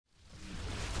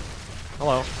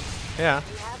Hello. Yeah.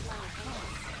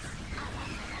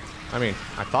 I mean,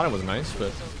 I thought it was nice,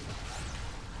 but...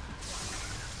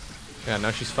 Yeah, now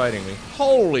she's fighting me.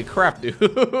 Holy crap, dude!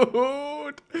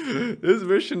 This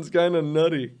mission's kind of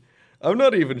nutty. I'm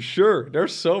not even sure.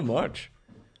 There's so much.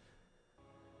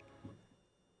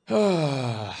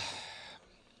 Yeah,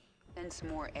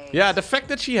 the fact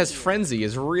that she has frenzy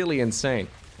is really insane.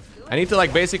 I need to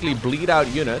like basically bleed out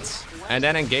units and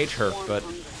then engage her, but...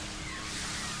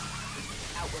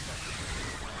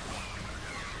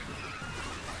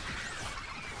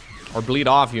 Or bleed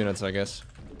off units, I guess.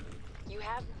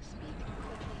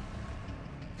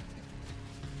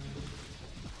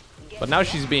 But now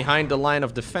she's behind the line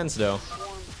of defense, though.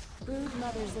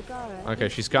 Okay,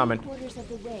 she's coming.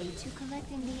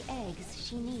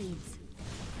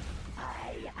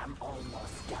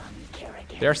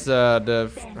 There's the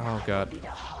oh god.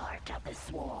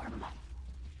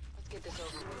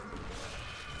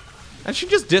 And she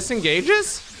just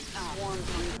disengages?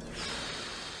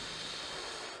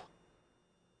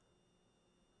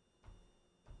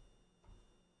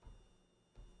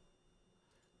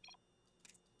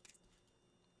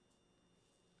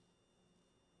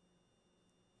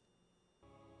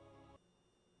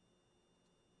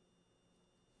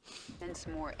 And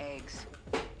some more eggs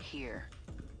here.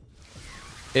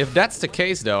 If that's the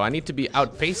case, though, I need to be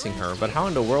outpacing her. But how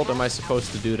in the world am I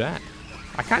supposed to do that?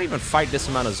 I can't even fight this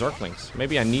amount of Zerglings.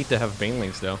 Maybe I need to have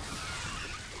Banelings, though.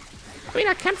 I mean,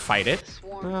 I can fight it.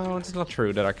 No, it's not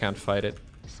true that I can't fight it.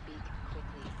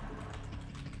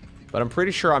 But I'm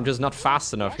pretty sure I'm just not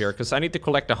fast enough here, because I need to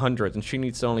collect 100, and she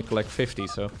needs to only collect 50,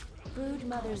 so... Brood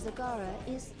Mother Zagara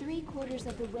is 3/4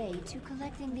 of the way to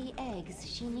collecting the eggs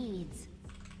she needs.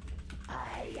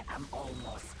 I am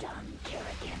almost done,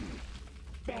 Kerrigan.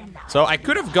 So I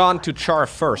could have gone to Char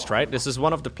first, right? This is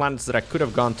one of the planets that I could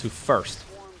have gone to first.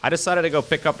 I decided to go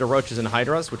pick up the roaches and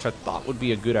hydras, which I thought would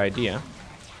be a good idea.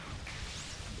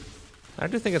 I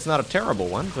do think it's not a terrible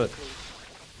one, but...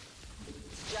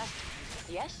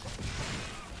 Yes?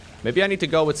 Maybe I need to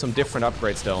go with some different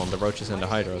upgrades, though, on the roaches and the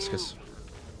hydras, because...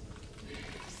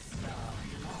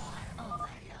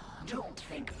 Don't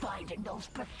think finding those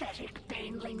pathetic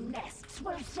baneling nests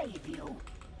will save you.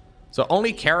 So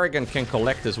only Kerrigan can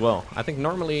collect as well. I think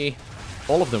normally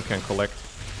all of them can collect.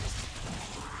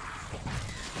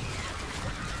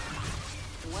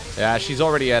 Yeah, she's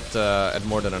already at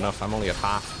more than enough. I'm only at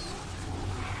half.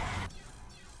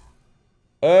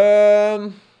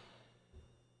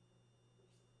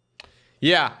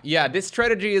 Yeah, this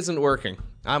strategy isn't working.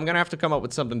 I'm gonna have to come up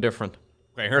with something different.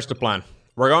 Okay, here's the plan.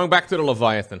 We're going back to the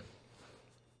Leviathan.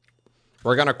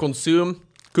 We're gonna consume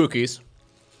cookies.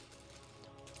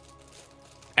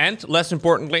 And, less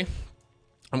importantly,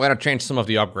 I'm gonna change some of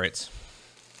the upgrades.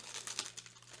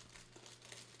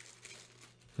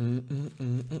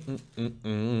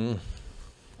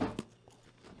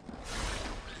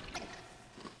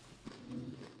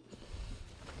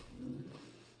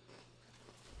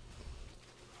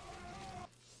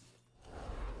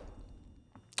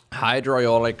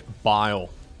 Hydroiolic bile.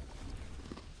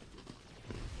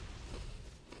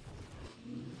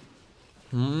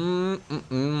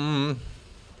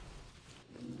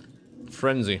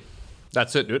 Frenzy.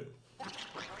 That's it, dude.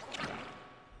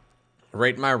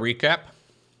 Rate my recap.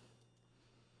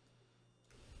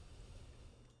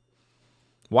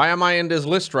 Why am I in this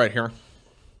list right here?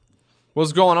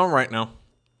 What's going on right now?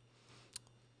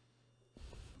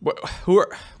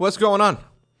 What's going on?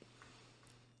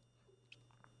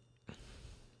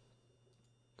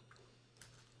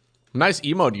 Nice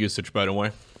emote usage, by the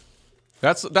way.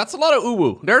 That's a lot of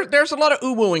uwu. There's a lot of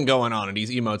uwooing going on in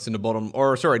these emotes in the bottom,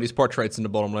 or sorry, these portraits in the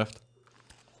bottom left.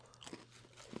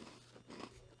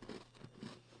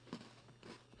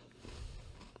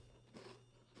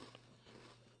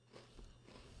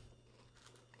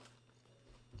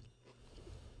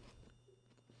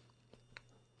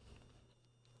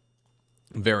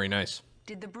 Very nice.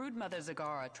 Did the Brood Mother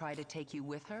Zagara try to take you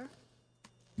with her?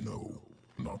 No,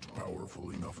 not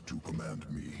powerful enough to command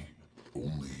me.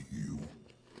 Only you.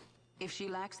 If she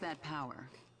lacks that power,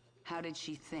 how did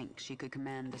she think she could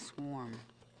command the swarm?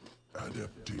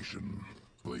 Adaptation.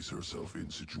 Place herself in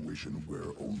situation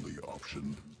where only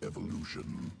option,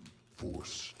 evolution.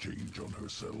 Force change on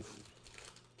herself.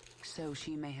 So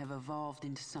she may have evolved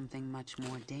into something much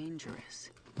more dangerous.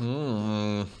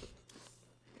 One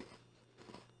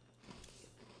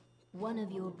of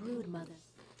your brood mothers.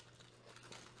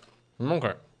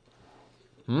 Okay.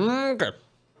 Okay.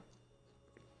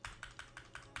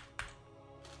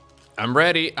 I'm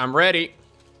ready. I'm ready.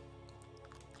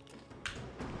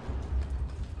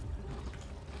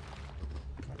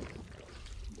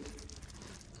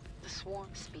 The swarm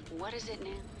speak. What is it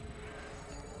now?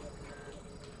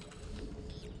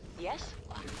 Yes?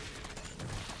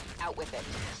 Out with it.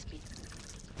 Speak.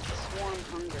 The swarm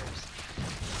hungers.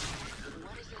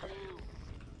 What is it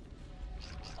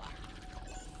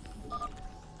now?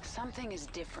 Something is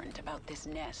different about this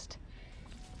nest.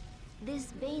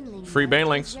 This baneling Free nest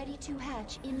banelings. is ready to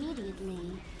hatch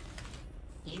immediately.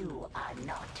 You are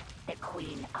not the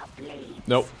Queen of Blades.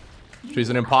 Nope. She's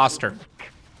an imposter.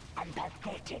 And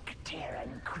pathetic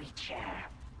Terran creature.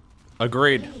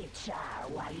 Agreed. Leave Char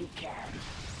while you can.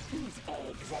 These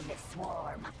eggs and the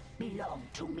swarm belong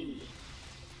to me.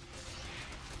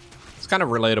 It's kind of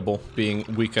relatable being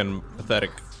weak and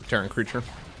pathetic Terran creature.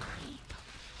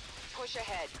 Push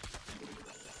ahead.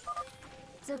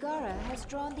 Zagara has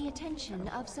drawn the attention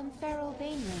of some feral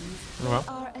banelings Well. that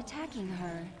are attacking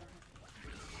her.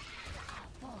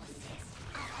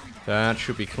 That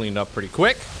should be cleaned up pretty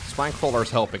quick. Spinecrawler's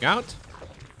helping out.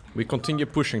 We continue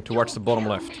pushing towards the bottom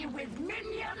Kill left. me with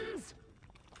minions?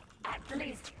 At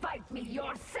least fight me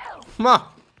yourself. Ma!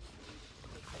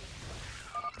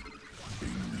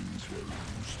 Banelings very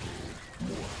useful.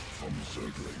 More from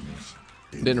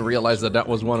zerglings. Didn't realize that that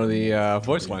was one of the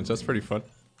voice lines. That's pretty fun.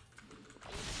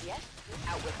 Yes?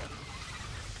 Out with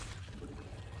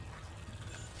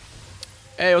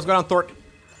it. Hey, what's going on, Thort?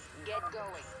 Get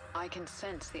going. I can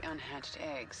sense the unhatched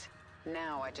eggs.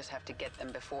 Now I just have to get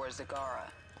them before Zagara.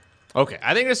 Okay,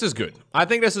 I think this is good. I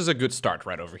think this is a good start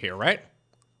right over here, right?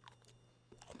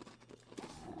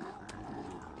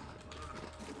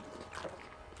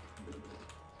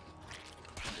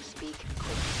 Speak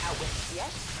quickly. Out with it.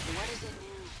 Yes? What is it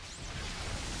now?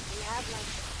 You have like...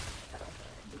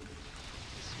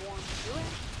 Swarm to it?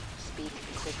 Speak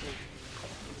quickly.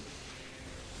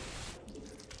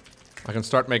 I can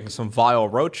start making some vile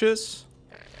roaches.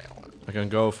 I can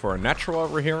go for a natural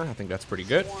over here. I think that's pretty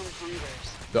good. Swarm hungers.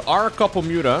 There are a couple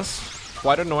mutas.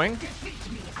 Quite annoying.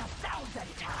 Defeat me 1,000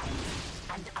 times,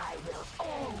 and I will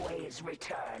always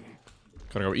return.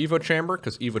 Gonna go Evo Chamber,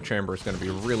 because Evo Chamber is gonna be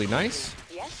really nice.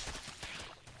 Yes?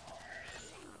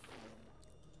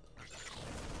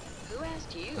 Who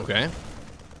asked you? Okay.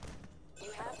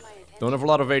 You have my attention. Don't have a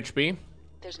lot of HP.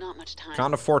 There's not much time.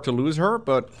 Can't afford to lose her,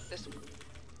 but... The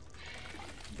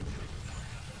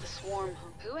swarm.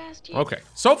 Who asked you? Okay.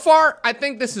 So far, I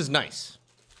think this is nice.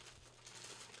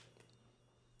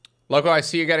 Lowko, I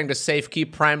see you getting the safe key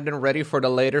primed and ready for the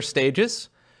later stages.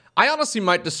 I honestly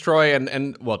might destroy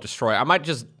well, destroy. I might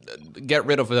just get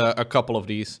rid of a couple of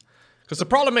these. Because the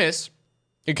problem is,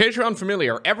 in case you're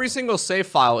unfamiliar, every single save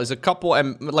file is a couple,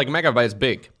 like, megabytes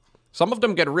big. Some of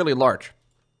them get really large.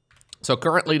 So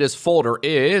currently this folder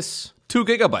is 2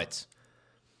 gigabytes.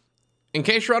 In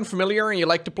case you're unfamiliar and you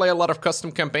like to play a lot of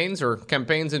custom campaigns or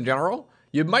campaigns in general,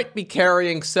 you might be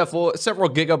carrying several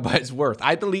gigabytes worth.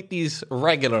 I delete these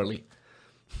regularly.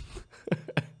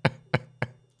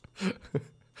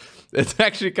 It's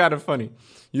actually kind of funny.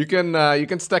 You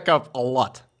can stack up a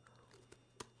lot.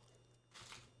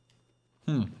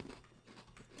 There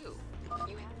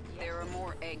are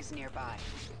more eggs nearby.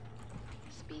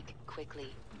 Speak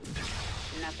quickly.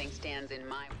 Nothing stands in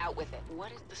my... Out with it.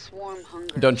 What is the swarm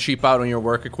hunger? Don't cheap out on your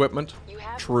work equipment. You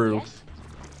have... True. Yes?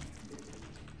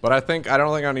 But I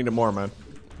don't think I need it more, man.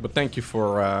 But thank you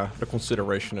for the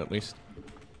consideration, at least.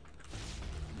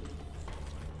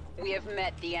 We have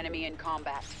met the enemy in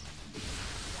combat.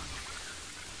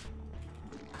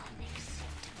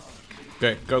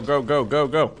 Okay, go, go, go, go,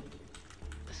 go.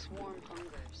 The swarm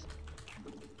hungers.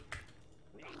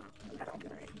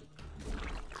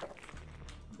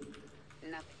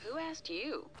 Nothing. Who asked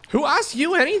you? Who asked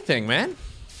you anything, man?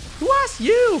 Who asked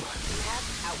you? You have...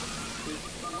 Out with it.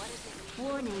 What is it?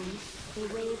 Warning, a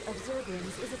wave of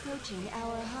zerglings is approaching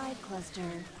our hive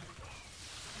cluster.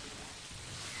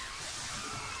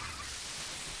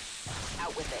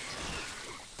 Out with it.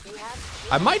 You have...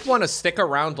 I might want to stick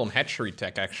around on hatchery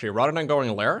tech, actually, rather than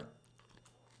going lair.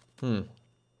 You.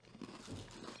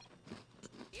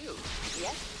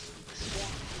 Yes? The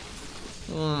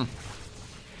swarm.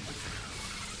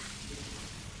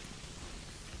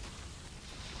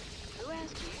 Who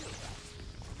asked you?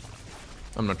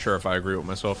 I'm not sure if I agree with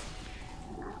myself.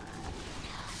 Who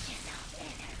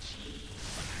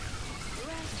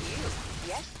asked you?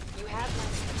 Yes? You have my...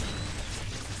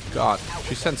 God,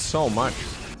 she sent so much.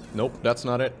 Nope, that's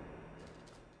not it.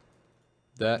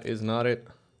 That is not it.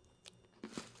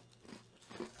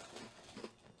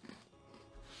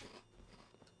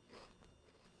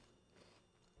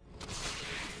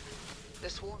 The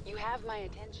swarm... You have my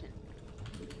attention.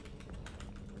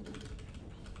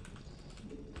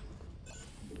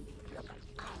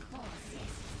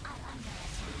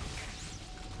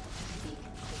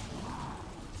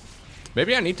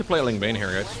 Maybe I need to play Ling Bane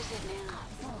here, guys. What is it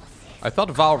now? I thought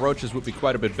Val Roaches would be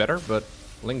quite a bit better, but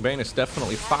Ling Bane is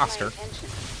definitely Have my faster. attention.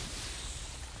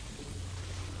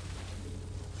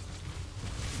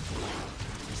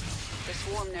 The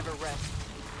swarm never rests.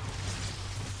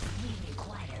 We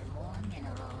require more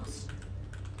minerals.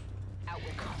 Out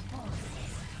with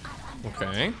it.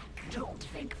 Okay. Don't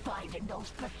think finding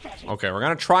those pathetic Okay, we're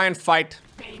gonna try and fight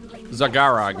banelings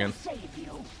Zagara will again. save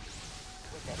you.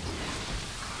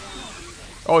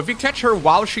 Oh, if we catch her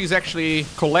while she's actually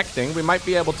collecting, we might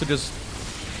be able to just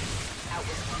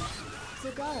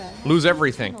Zagara has lose been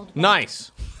everything. tunneled back.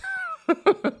 Nice.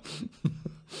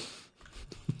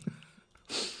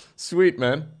 Sweet,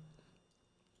 man.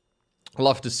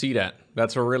 Love to see that.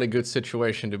 That's a really good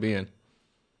situation to be in.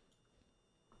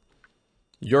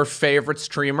 Your favorite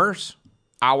streamers?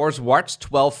 Hours watched,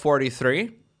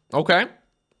 1243. Okay.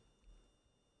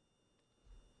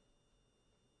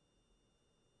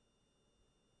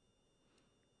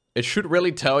 It should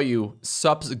really tell you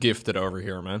subs gifted over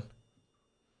here, man.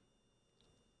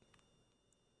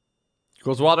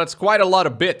 Because while that's quite a lot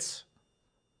of bits,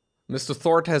 Mr.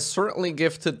 Thort has certainly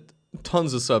gifted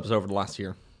tons of subs over the last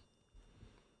year.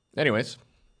 Anyways.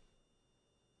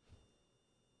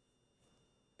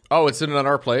 Oh, it's in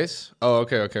another place? Oh,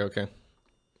 okay, okay, okay.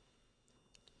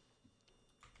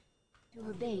 To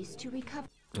her base to recover.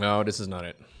 No, this is not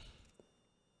it.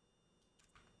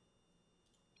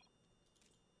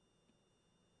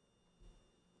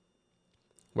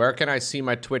 Where can I see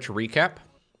my Twitch recap?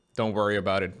 Don't worry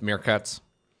about it, meerkats.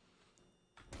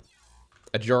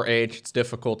 At your age, it's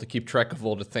difficult to keep track of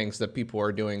all the things that people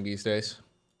are doing these days.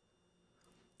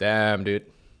 Damn, dude.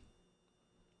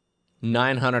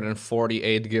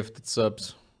 948 gifted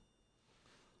subs.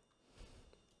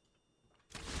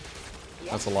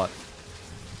 That's a lot.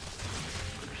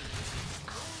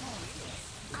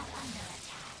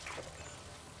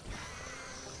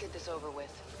 Let's get this over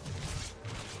with.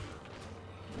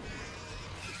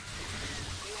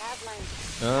 You have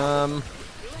my...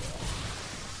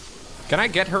 Can I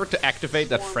get her to activate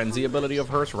that frenzy ability of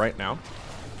hers right now?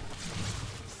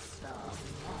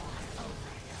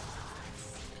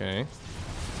 Okay.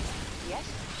 Yes?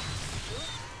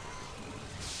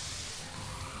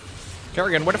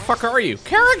 Kerrigan, where the fuck are you?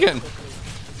 Kerrigan!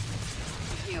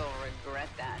 You'll regret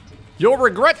that. You'll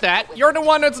regret that? You're the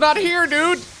one that's not here,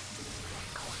 dude!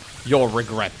 You'll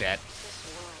regret that.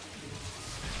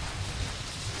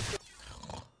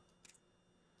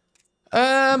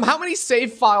 How many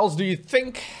save files do you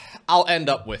think I'll end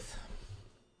up with?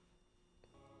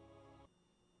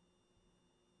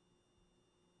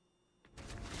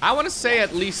 I want to say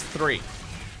at least 3.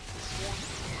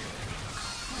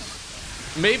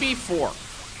 Maybe 4.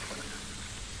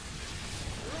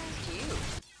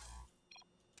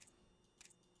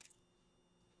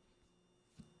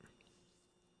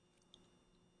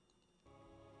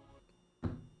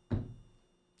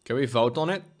 Can we vote on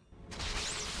it?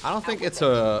 I don't think it's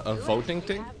a voting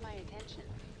thing. Have my attention.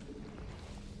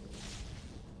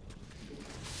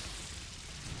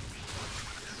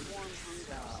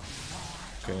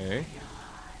 Okay.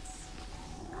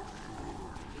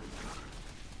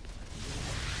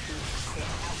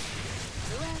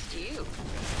 Who asked you?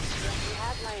 You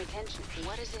have my attention.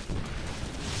 What is it?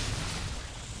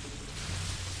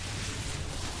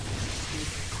 Speak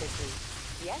quickly.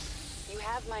 Yes? You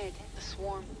have my attention. The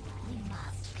swarm. We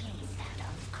must please that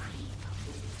old creep.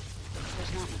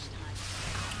 There's not much time.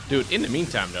 Dude, in the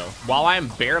meantime though, while I'm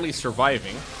barely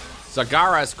surviving,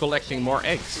 Zagara is collecting more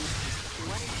eggs.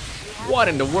 What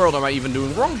in the world am I even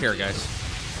doing wrong here, guys?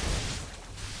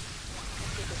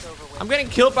 Get this over with. I'm getting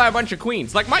killed by a bunch of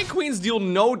queens. Like, my queens deal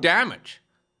no damage.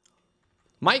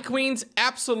 My queens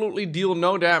absolutely deal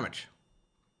no damage.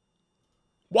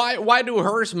 Why do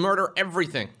hers murder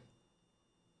everything?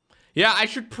 Yeah, I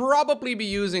should probably be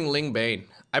using Ling Bane.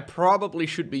 I probably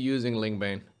should be using Ling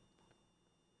Bane.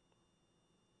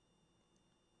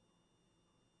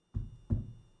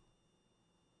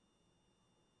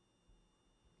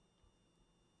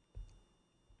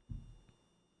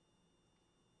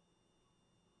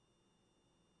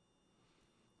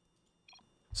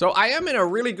 So I am in a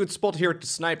really good spot here to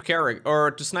snipe Kerrigan,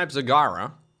 or to snipe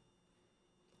Zagara.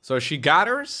 So she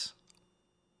gathers.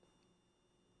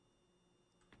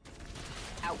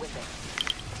 Out with it.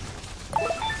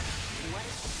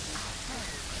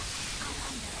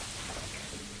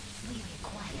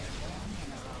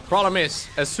 Problem is,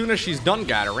 as soon as she's done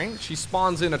gathering, she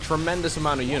spawns in a tremendous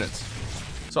amount of units.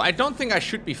 So I don't think I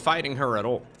should be fighting her at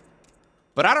all.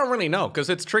 But I don't really know, because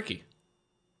it's tricky.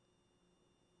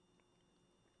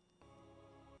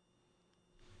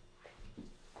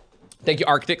 Thank you,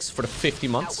 Arctics, for the 50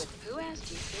 months. Who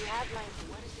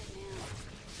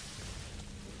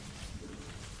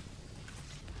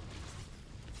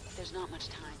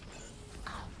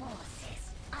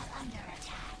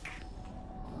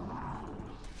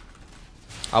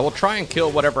I will try and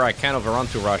kill whatever I can of her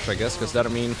entourage, I guess, because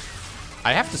that'll mean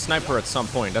I have to snipe her at some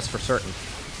point, that's for certain.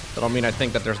 That'll mean I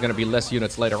think that there's going to be less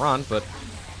units later on, but...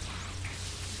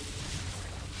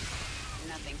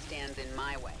 Nothing stands in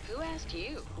my way. Who asked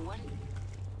you? What?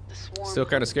 The swarm. Still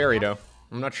kind of scary, though.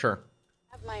 I'm not sure.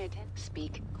 Have my attention.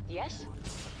 Speak. Yes?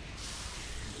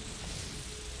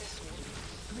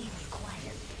 We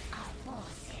require our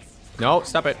forces. No,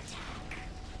 stop it.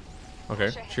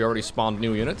 Okay, she already spawned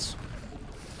new units.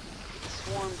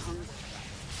 Swarm hunger.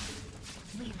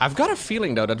 I've got a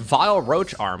feeling, though, that vile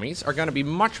roach armies are going to be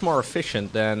much more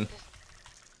efficient than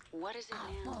What is it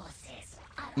now? Forces.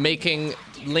 making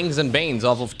Lings and Banes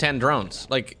off of 10 drones.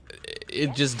 Like,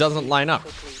 it just doesn't line up.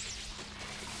 Quickly.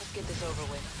 Let's get this over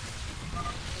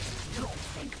with. Don't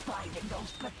think finding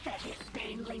those pathetic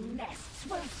baneling nests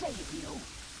will save you.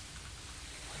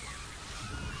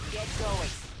 Get going.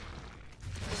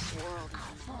 This world.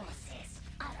 Our forces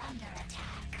are under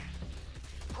attack.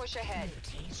 Push ahead.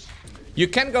 You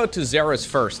can go to Xeris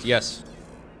first, yes.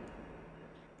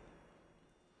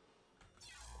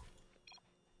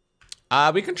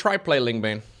 We can try play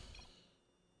Lingbane.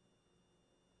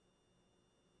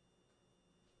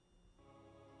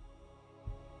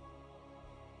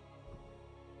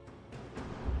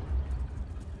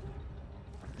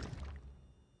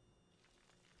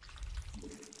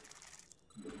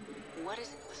 What is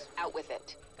it? Out with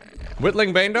it. With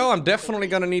Lingbane, though, I'm definitely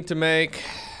gonna need to make...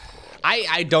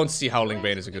 I don't see how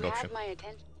Lingbane is a good You option. have my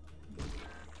attention.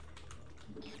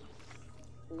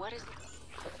 What is it?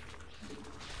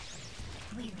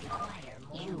 We require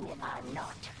more. You are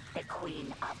not the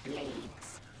Queen of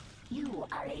Blades. You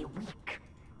are a weak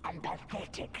and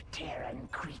pathetic Terran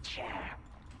creature.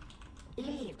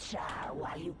 Leave Char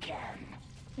while you can.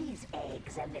 These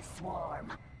eggs and the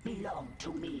swarm belong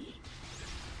to me.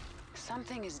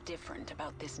 Something is different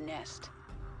about this nest.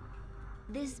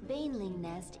 This baneling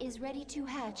nest is ready to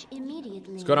hatch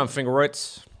immediately. Let's go down,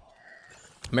 Fingeroids.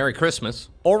 Merry Christmas.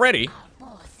 Already?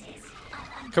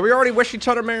 Can we already wish each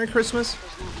other Merry Christmas?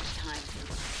 There's not much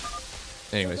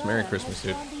time. Anyways, Merry Christmas,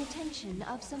 dude.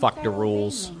 Fuck Fuck the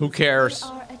rules. Who cares? They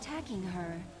are attacking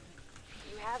her.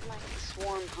 You have my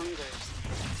swarm hungers.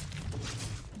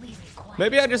 We require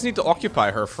Maybe I just need to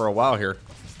occupy her for a while here.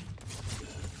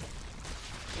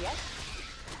 Yes?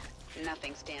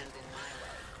 Nothing stands in my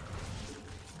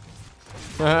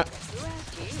Uh, way. Who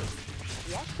asked you?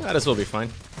 Yes? this will be fine.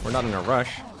 We're not in a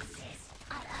rush. forces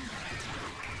are under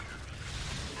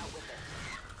Out with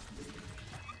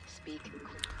it. Speak.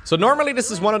 So normally this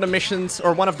is one of the missions,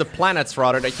 or one of the planets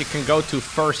rather, that you can go to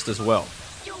first as well.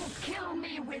 You kill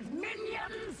me with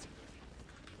minions?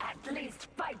 At least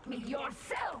fight me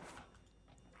yourself!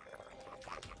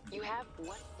 You have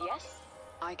what? Yes?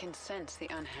 I can sense the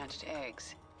unhatched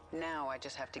eggs. Now I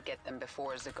just have to get them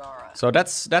before Zagara. So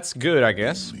that's good, I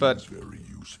guess, but These very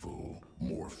useful.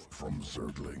 Morph from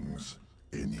Zerglings.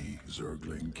 Any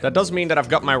Zergling can that does mean that I've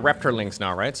got my Raptorlings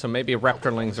now, right? So maybe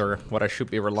Raptorlings are what I should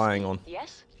be relying on.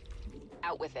 Yes?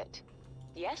 Out with it.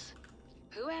 Yes?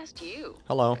 Who asked you?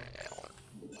 Hello.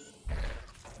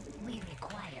 We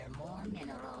require more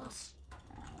minerals.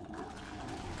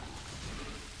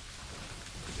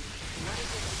 What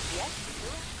is it? Yes?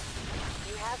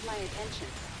 You have my attention.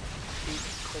 Speak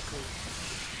quickly.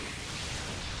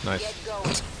 Nice. Get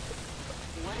going.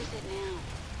 What is it now?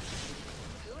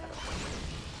 Who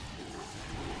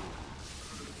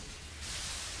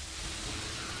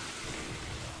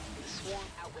Swarm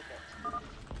out with it.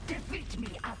 Defeat me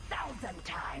 1,000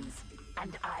 times,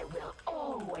 and I will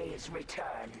always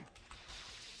return.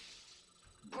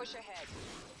 Push ahead.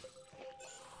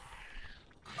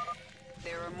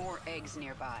 There are more eggs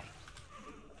nearby.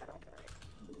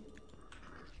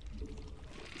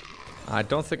 I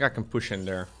don't think I can push in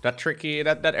there.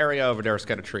 That area over there is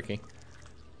kind of tricky.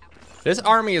 This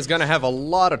army is gonna have a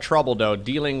lot of trouble though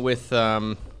dealing with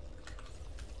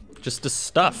just the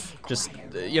stuff, just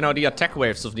you know, the attack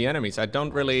waves of the enemies. I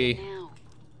don't really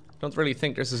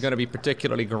think this is gonna be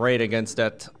particularly great against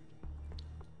that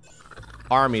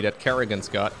army that Kerrigan's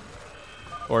got,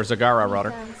 or Zagara We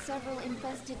rather. found several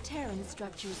infested Terran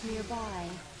structures nearby.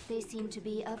 They seem to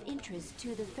be of interest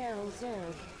to the Feral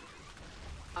Zerg.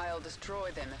 I'll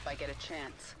destroy them if I get a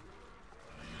chance.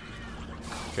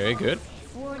 Okay, good.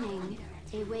 Warning,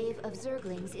 a wave of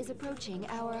Zerglings is approaching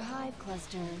our hive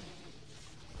cluster.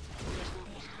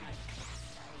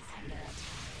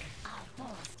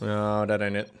 No, that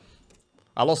ain't it.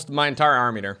 I lost my entire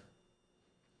army there.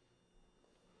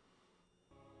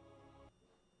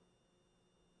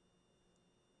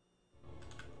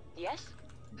 Yes?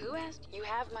 Who asked? You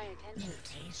have my attention.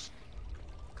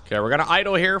 Okay, we're gonna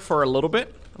idle here for a little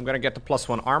bit. I'm gonna get the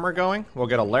 +1 armor going. We'll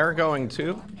get a lair going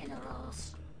too.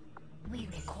 Minerals. We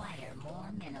require more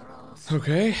minerals.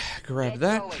 Okay, grab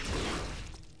that.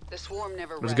 The swarm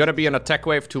never There's gonna be an attack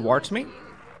wave towards me.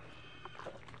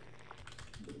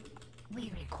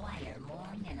 We require more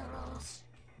minerals.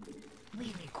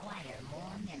 We require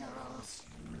more minerals.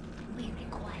 We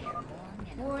require more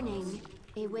minerals. Warning.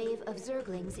 A wave of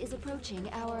zerglings is approaching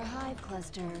our hive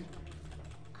cluster.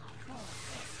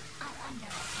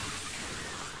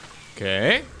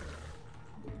 Okay.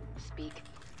 Speak.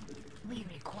 We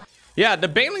require Yeah, the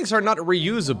banelings are not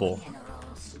reusable.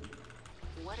 minerals.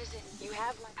 What is it? You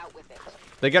have out with it.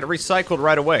 They get recycled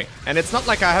right away. And it's not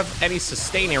like I have any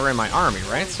sustainer in my army,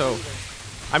 right? So,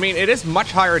 I mean, it is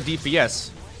much higher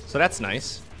DPS. So that's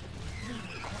nice.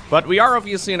 But we are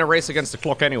obviously in a race against the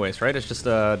clock anyways, right? It's just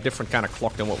a different kind of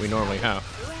clock than what we normally have.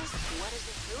 Who asked? What is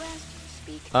it? Who asked?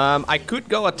 Speak. I could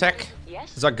go attack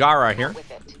Yes? Zagara here. Out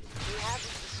with it. You have the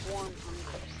swarm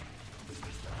hungers.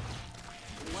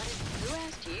 What is it? Who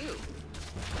asked you?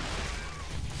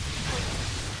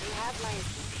 You have my...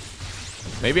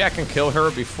 Maybe I can kill her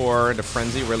before the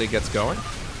frenzy really gets going. We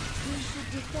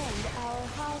should defend our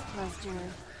hive cluster.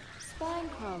 Spine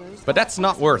crawlers. But that's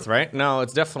not worth, right? No,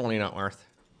 it's definitely not worth.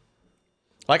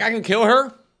 Like, I can kill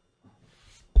her.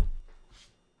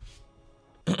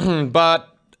 But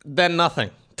then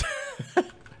nothing.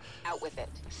 Out with it.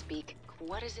 Speak.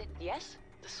 What is it? Yes?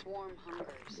 The swarm hungers.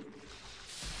 What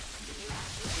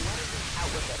is it?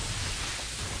 Out with it.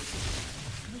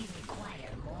 We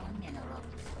require more minerals.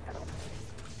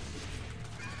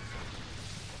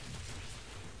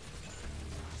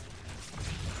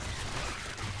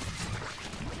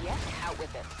 Yes? Out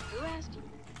with it. Who asked you?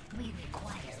 We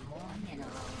require more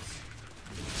minerals.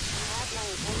 You have my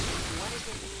attention. What is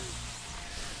it now?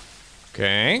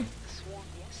 Okay. The swarm.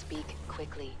 Yes? Speak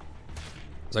quickly.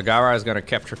 Zagara is gonna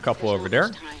capture a couple There's over not there.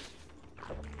 much time.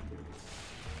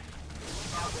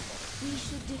 Out with We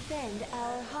should defend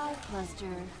our hive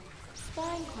cluster.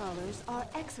 Spine crawlers are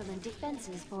excellent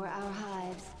defenses for our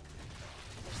hives. it.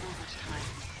 There's not much time.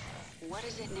 What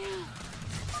is it now?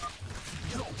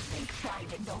 Don't think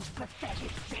finding those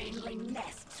pathetic baneling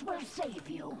nests will save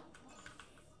you.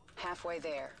 Halfway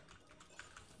there.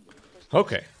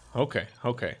 Okay, okay,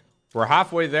 okay. We're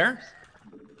halfway there.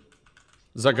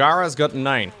 Zagara's got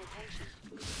 9.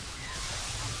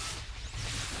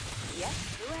 Yes?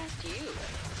 Who asked you?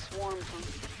 Swarm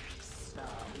hungers.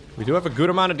 We do have a good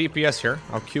amount of DPS here.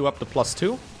 I'll queue up the +2,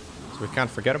 so we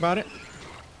can't forget about it.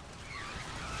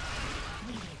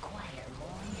 We require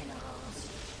more minerals.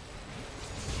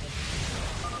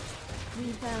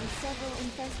 We found several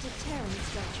infested Terran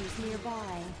structures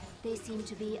nearby. They seem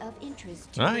to be of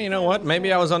interest to Ah, you know what?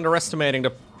 Maybe I was underestimating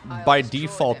the by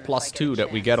default +2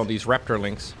 that we get on these raptor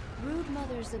links. Brood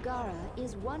Mother Zagara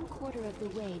is 1/4 of the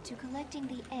way to collecting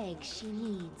the eggs she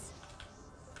needs.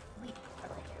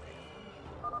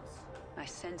 I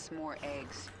sense more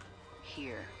eggs.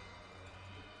 Here.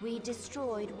 We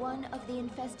destroyed one of the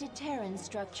infested Terran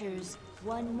structures.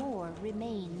 One more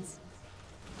remains.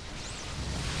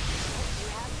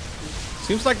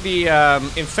 Seems like the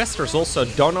infestors also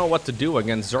don't know what to do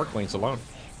against Zerglings alone.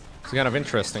 It's kind of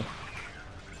interesting.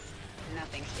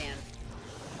 Nothing stands.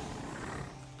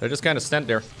 They just kind of stand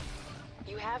there.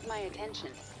 You have my attention.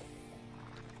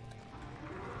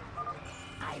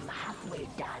 I'm halfway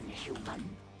done,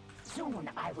 human. Soon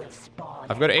I will spawn.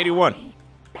 I've got an 81. army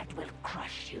that will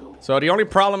crush you. So the only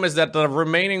problem is that the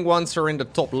remaining ones are in the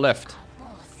top left.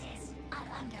 Forces are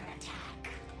under attack.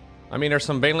 I mean, there's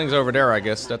some banelings over there, I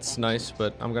guess. That's nice,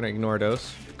 but I'm gonna ignore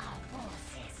those. Our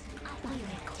forces are under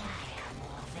attack.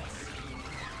 More rescue.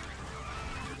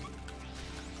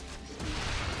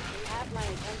 You have my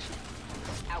attention.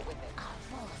 Out with it. Our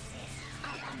forces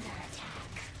are under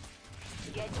attack.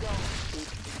 Get going.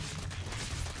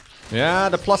 Yeah,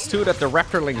 the +2 that the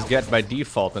raptorlings get by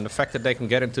default, and the fact that they can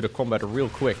get into the combat real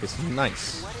quick is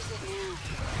nice. What is it now?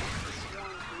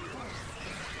 Swarm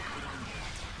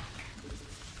hungers.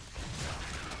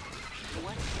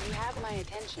 What? You have my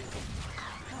attention.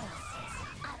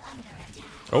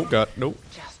 Oh god, nope.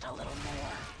 Just a little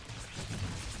more.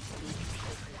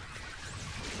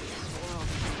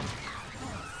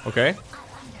 Okay.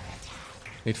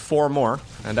 Need 4 more,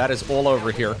 and that is all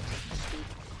over here.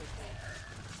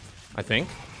 I think.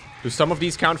 Do some of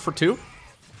these count for 2?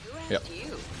 Who asked Yep.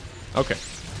 you? Okay.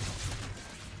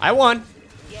 I won.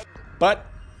 But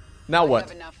now I what?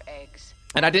 have enough eggs.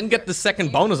 And I didn't get the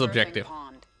second bonus objective.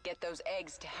 Pond. Get those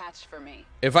eggs to hatch for me.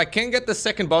 If I can get the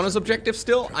second bonus objective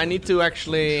still, I need to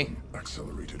actually...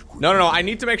 Accelerated quick. No, I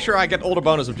need to make sure I get all the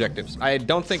bonus objectives. I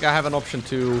don't think I have an option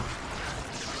to...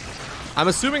 I'm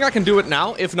assuming I can do it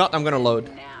now. If not, I'm gonna load.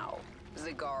 Now.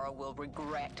 Sagara will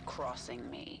regret crossing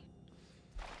me.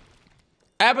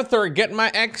 Abathur, get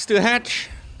my eggs to hatch.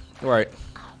 Right.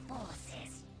 Our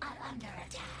forces are under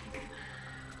attack.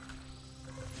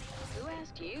 Who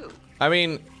asked you? I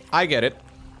mean, I get it.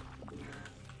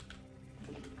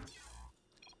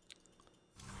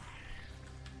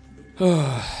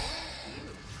 Our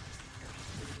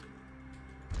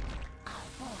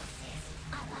forces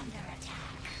are under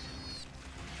attack.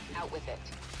 Out with it.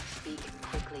 Speak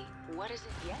quickly. What is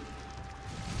it yet?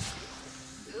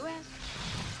 Who asked?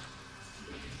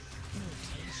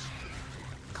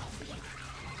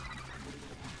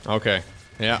 Okay.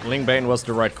 Yeah, Lingbane was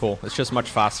the right call. It's just much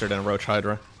faster than Roach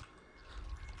Hydra.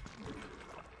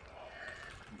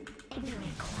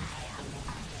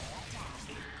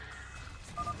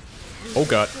 Oh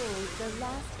god. The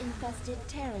last infested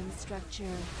Terran structure.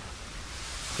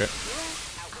 Okay.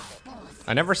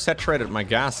 I never saturated my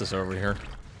gases over here.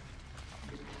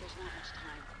 There's not much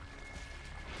time.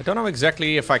 I don't know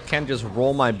exactly if I can just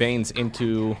roll my Banes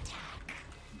into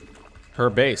her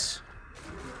base.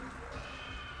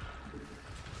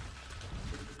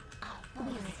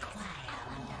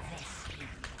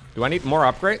 Do I need more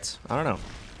upgrades? I don't know.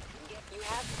 You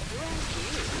have who asked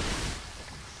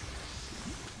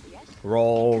you? Yes.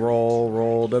 Roll, roll,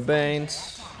 roll the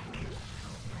Banes.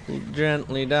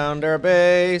 Gently down their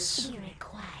base.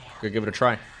 Good, give it a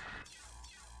try.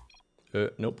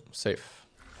 Nope, safe.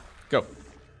 Go.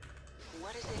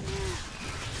 What is it now?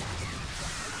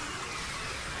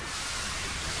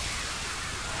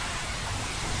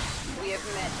 We have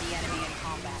met the enemy in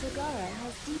combat. Sagara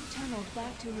has deep tunneled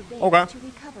back to her base Okay. to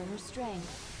recover her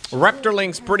strength.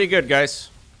 Raptorlings, pretty good, guys.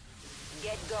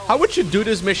 Get going. How would you do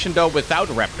this mission, though, without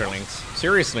Raptorlings?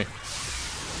 Seriously.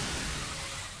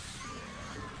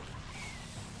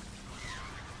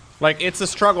 Like, it's a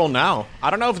struggle now.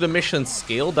 I don't know if the missions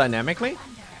scale dynamically.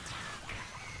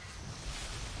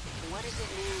 What is it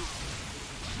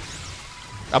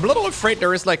now? I'm a little afraid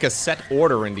there is, like, a set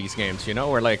order in these games, you know?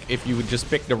 Or, like, if you would just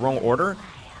pick the wrong order.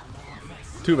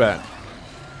 Too bad.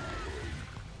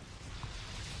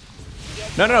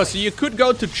 No, so you could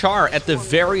go to Char at the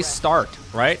very start,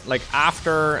 right? Like,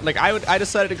 after... Like, I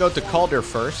decided to go to Calder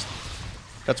first.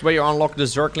 That's where you unlock the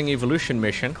Zergling Evolution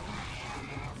mission.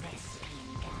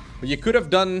 But you could have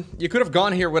gone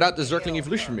here without the Zergling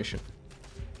Evolution mission.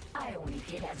 I only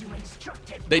did as you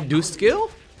instructed. They do skill?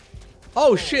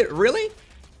 Oh shit, really?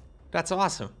 That's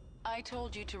awesome. I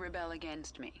told you to rebel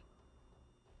against me.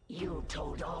 You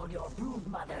told all your brood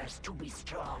mothers to be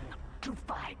strong, to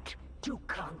fight, to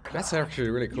conquer. That's actually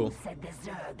really cool. You said the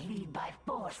Zerg lead by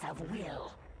force of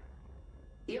will.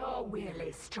 Your will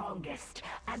is strongest,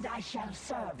 and I shall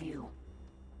serve you.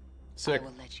 Sick. I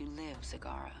will let you live,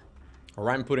 Sagara.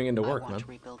 I'm putting in the work, I want man. to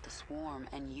rebuild the swarm,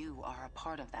 and you are a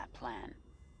part of that plan.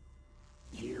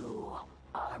 You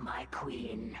are my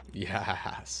queen.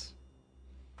 Yes.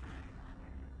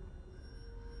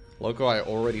 Lowko, I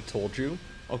already told you.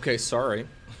 Okay, sorry.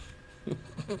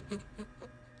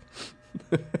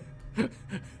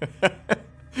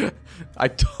 I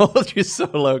told you so,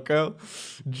 Lowko.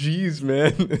 Jeez,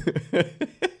 man.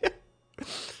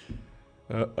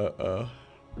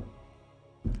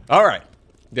 All right.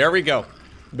 There we go.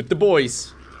 With the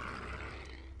boys.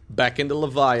 Back into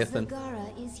Leviathan.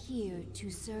 Sagara is here to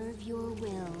serve your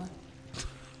will.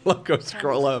 Lowko,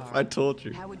 scroll up. I told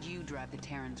you. How would you drive the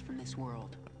Terrans from this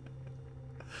world?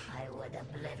 I would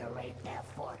obliterate their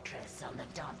fortress on the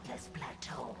Dauntless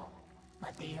Plateau.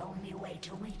 But the only way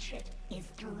to reach it is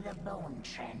through the Bone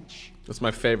Trench. That's my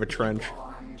favorite trench.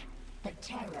 Warned, the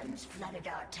Terrans flooded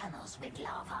our tunnels with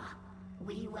lava.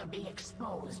 We will be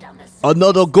exposed on the surface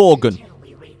Another Gorgon. until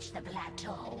we reach the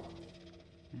plateau.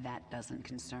 That doesn't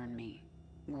concern me.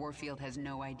 Warfield has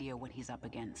no idea what he's up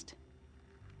against.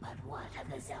 But what of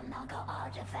the Zelnaga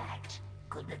artifact?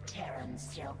 Could the Terrans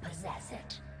still possess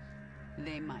it?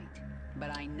 They might,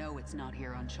 but I know it's not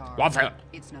here on Char. Warfield.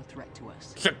 It's no threat to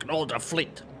us. Signal the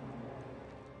fleet.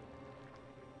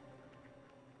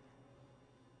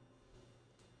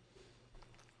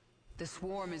 The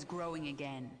swarm is growing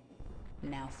again.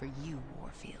 Now for you,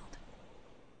 Warfield.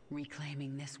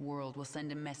 Reclaiming this world will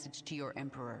send a message to your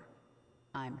Emperor.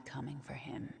 I'm coming for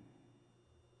him.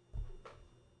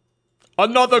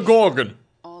 Another Gorgon.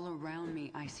 All around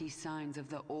me, I see signs of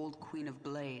the old Queen of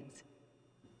Blades.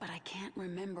 But I can't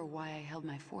remember why I held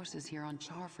my forces here on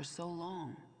Char for so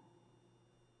long.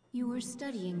 You were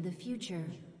studying the future,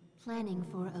 planning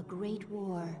for a great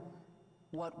war.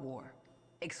 What war?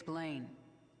 Explain.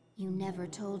 You never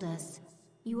told us.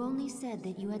 You only said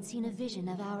that you had seen a vision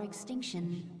of our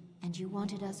extinction, and you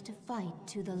wanted us to fight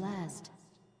to the last.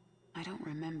 I don't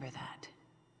remember that.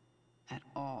 At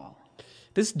all.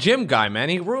 This Jim guy, man,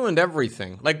 he ruined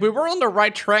everything. Like, we were on the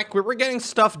right track, we were getting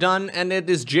stuff done, and then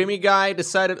this Jimmy guy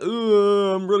decided,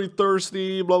 ooh, I'm really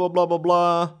thirsty, blah, blah, blah, blah,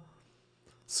 blah.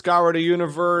 Scour the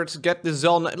universe, get the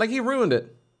Zelda. Like, he ruined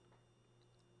it.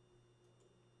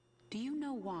 Do you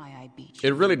know why I beat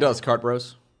It really does, Cart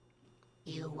Bros.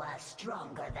 You are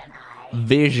stronger than I.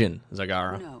 Vision,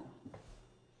 Zagara. No.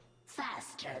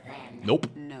 Faster than. Nope.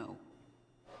 No.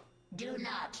 Do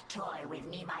not toy with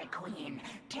me, my queen.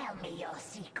 Tell me your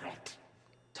secret.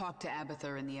 Talk to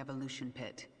Abathur in the evolution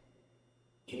pit.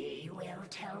 He will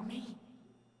tell me.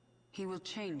 He will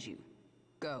change you.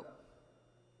 Go.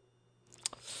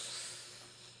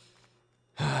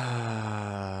 I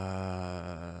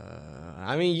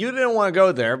mean, you didn't want to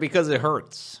go there because it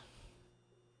hurts.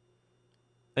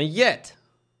 And yet...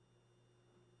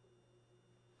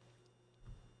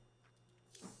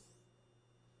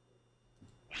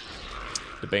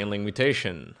 the Baneling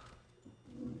mutation.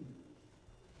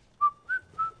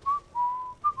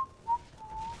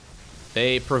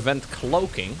 They prevent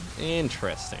cloaking.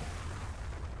 Interesting.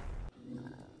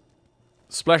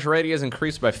 Splash radius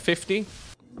increased by 50.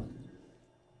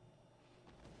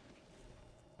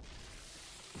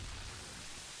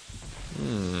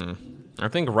 I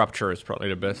think Rupture is probably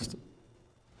the best.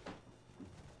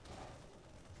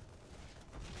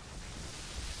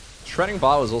 Shredding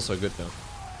Bow is also good though.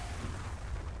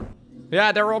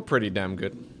 Yeah, they're all pretty damn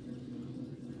good.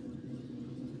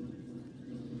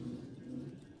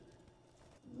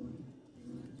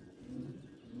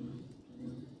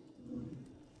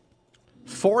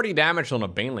 $40 damage on a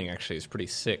Baneling actually is pretty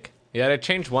sick. Yeah, they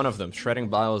changed one of them. Shredding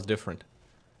Bile is different.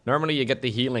 Normally you get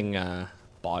the healing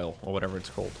bile or whatever it's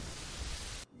called.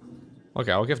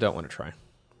 Okay, I'll give that one a try.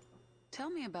 Tell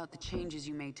me about the changes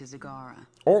you made to Zagara. Brood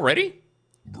Already?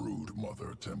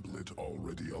 Mother template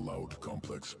already allowed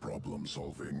complex problem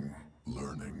solving,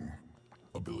 learning,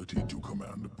 ability to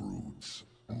command broods,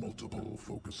 multiple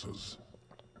focuses.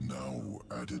 Now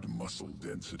added muscle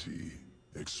density,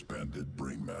 expanded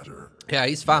brain matter. Yeah,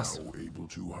 he's fast. Now able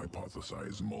to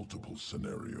hypothesize multiple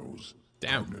scenarios.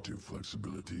 Damn. Cognitive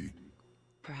flexibility.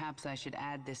 Perhaps I should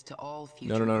add this to all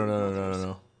future.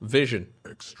 No. Vision.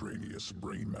 Extraneous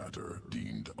brain matter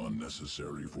deemed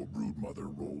unnecessary for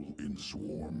broodmother role in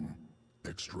swarm.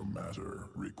 Extra matter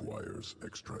requires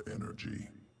extra energy.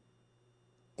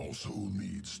 Also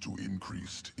leads to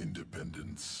increased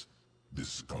independence.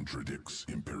 This contradicts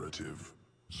imperative.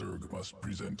 Zerg must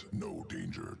present no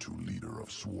danger to leader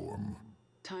of swarm.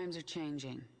 Times are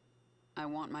changing. I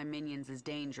want my minions as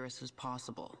dangerous as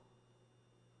possible.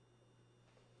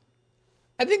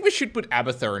 I think we should put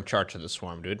Abathur in charge of the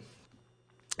swarm, dude.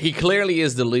 He clearly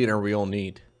is the leader we all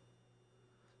need.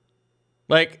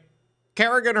 Like,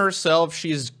 Kerrigan herself,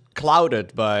 she's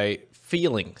clouded by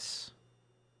feelings,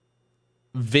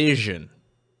 vision,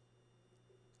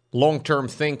 long-term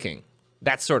thinking,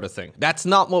 that sort of thing. That's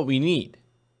not what we need.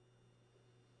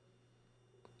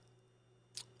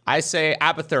 I say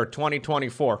Abathur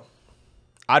 2024.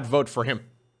 I'd vote for him.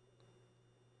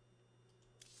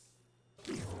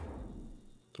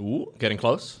 Ooh, getting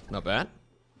close. Not bad.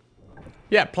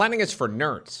 Yeah, planning is for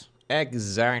nerds.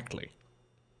 Exactly.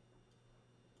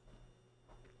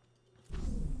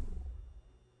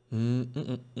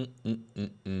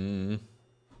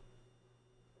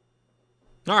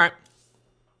 Alright.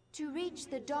 To reach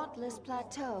the Dauntless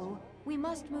Plateau, we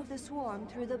must move the swarm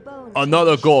through the bone.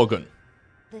 Another trench. Gorgon.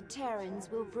 The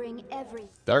Terrans will bring every...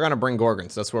 They're gonna bring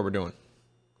Gorgons. That's what we're doing.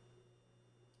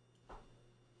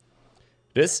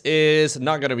 This is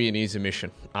not gonna be an easy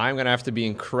mission. I'm gonna have to be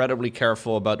incredibly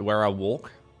careful about where I walk.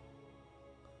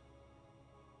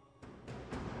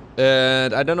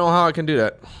 And I don't know how I can do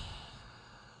that.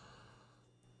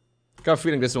 Got a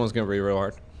feeling this one's gonna be real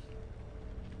hard.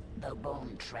 The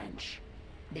bone trench.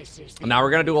 This is Now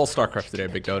we're gonna do all StarCraft today,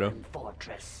 Big Dodo.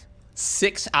 Fortress.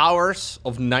 6 hours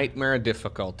of nightmare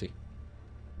difficulty.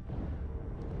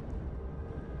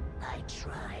 I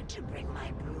tried to bring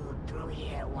my brood through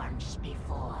here once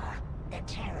before. The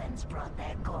Terrans brought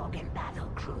their Gorgon battle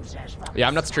cruisers from Yeah,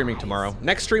 I'm not the streaming skies. tomorrow.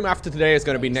 Next stream after today is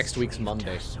gonna be They next week's swept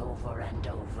Monday. us over and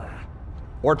over.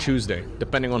 Or Tuesday,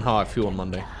 depending on how I feel on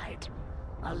Monday. Died,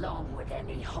 along with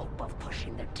any hope of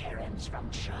pushing the Terrans from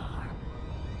Char.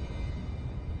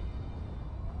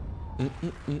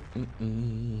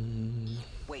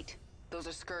 Wait, those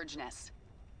are Scourge nests.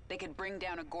 They could bring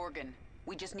down a Gorgon.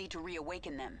 We just need to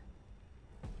reawaken them.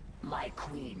 My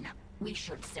queen, we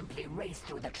should simply race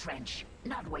through the trench,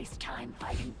 not waste time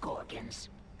fighting Gorgons.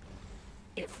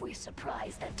 If we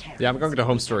surprise the Terrans, Yeah, I'm going to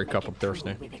Home we Story can Cup make on it through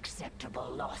Thursday. with acceptable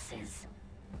losses.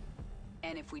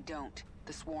 And if we don't,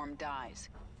 the swarm dies.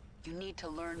 You need to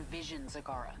learn vision,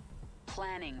 Zagara.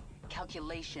 planning,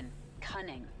 calculation,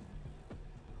 cunning.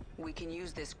 We can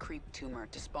use this creep tumor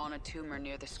to spawn a tumor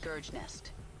near the scourge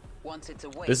nest. Once it's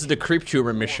awake, This is the creep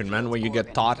tumor mission, man, where you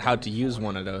get taught how to use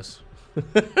one of those.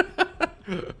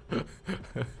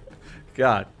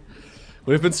 God.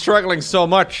 We've been struggling so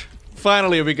much.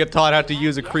 Finally, we get taught how to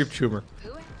use a creep tumor.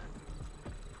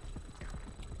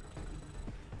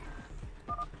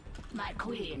 My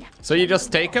queen. So you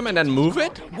just take him and then move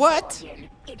it? What?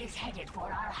 It is headed for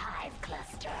our hive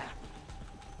cluster.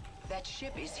 That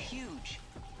ship is huge.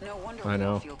 No wonder I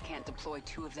know. Warfield can't deploy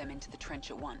 2 of them into the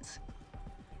trench at once.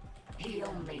 He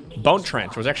only needs Bone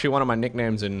Trench was actually one of my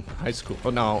nicknames in high school. Oh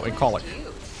no, in college.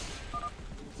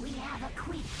 We have a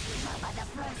creep tumor by the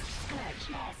first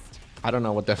scourge nest. I don't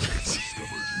know what that means.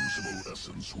 Discovered usable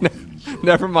essence within Zerg.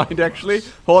 Never mind, actually.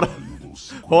 Hold on.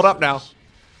 Hold up now.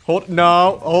 Hold.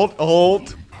 No. Hold.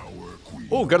 Empower Queen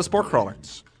Oh, got a spore crawler.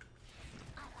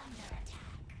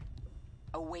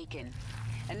 Awaken.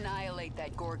 Annihilate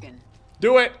that Gorgon.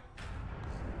 Do it.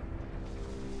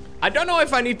 I don't know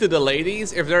if I need to delay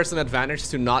these, if there's an advantage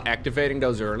to not activating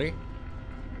those early.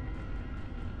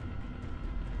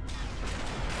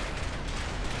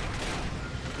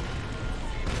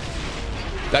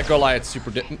 That Goliath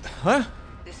super huh?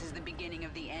 This is the beginning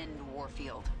of the end,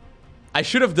 Warfield. I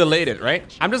should have delayed it, right?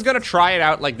 I'm just gonna try it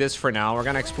out like this for now. We're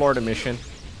gonna explore the mission.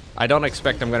 I don't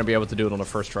expect I'm gonna be able to do it on the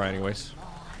first try anyways.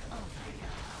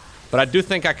 But I do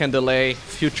think I can delay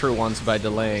future ones by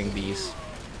delaying these.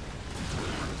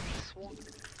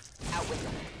 Out with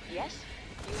them. Yes?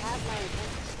 You have my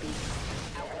intent to speak.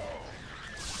 Out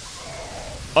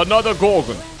with them. Another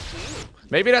Gorgon.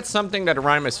 Maybe that's something that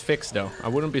Rhyme has fixed though. I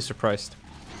wouldn't be surprised.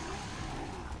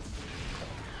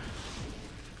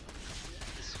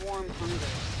 Swarm hunger.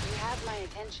 You have my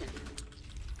attention.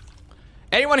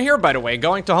 Anyone here, by the way,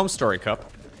 going to Home Story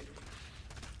Cup?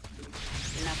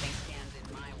 Nothing stands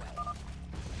in my way.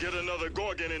 Get another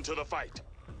Gorgon into the fight.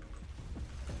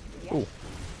 Ooh.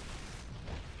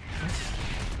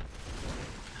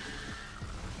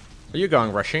 Are you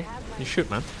going, Rushy? You shoot,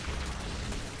 man.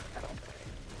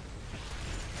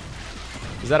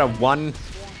 Is that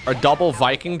a double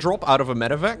Viking drop out of a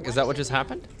medevac? Is that what just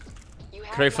happened?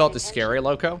 Crayfelt is scary,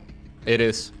 Lowko. It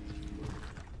is.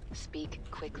 Speak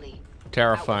quickly.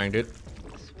 Terrifying, dude.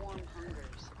 Swarm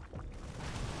hungers.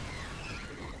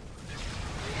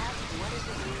 You have what is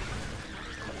it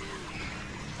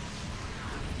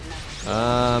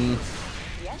you?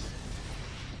 Yes?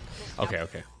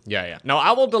 Okay. Yeah. No,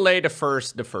 I will delay the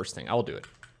first thing. I will do it.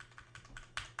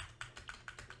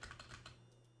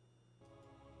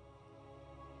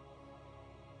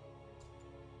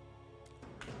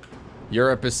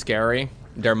 Europe is scary.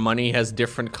 Their money has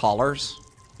different colors.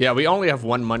 Yeah, we only have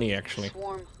one money, actually.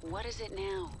 Swarm, what is it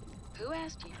now? Who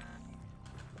asked you?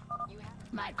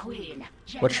 My queen.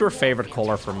 What's your favorite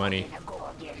color for money?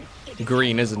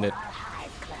 Green, isn't it?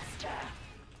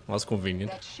 Well, that's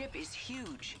convenient. That ship is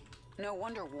huge. No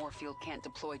wonder Warfield can't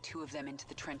deploy 2 of them into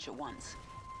the trench at once.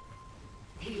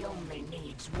 He only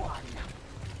needs one.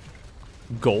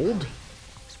 Gold?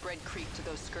 Spread creep to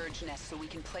those scourge nests so we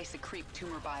can place a creep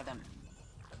tumor by them.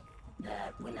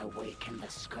 That will awaken the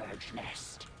scourge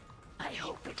nest. I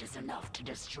hope it is enough to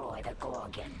destroy the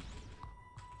Gorgon.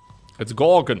 It's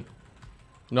Gorgon,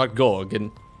 not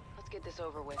Gorgon. Let's get this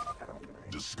over with.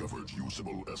 Discovered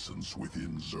usable essence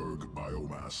within Zerg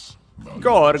biomass.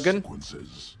 Gorgon.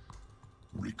 Sequences.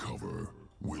 Recover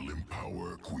will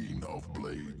empower Queen of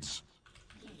Blades.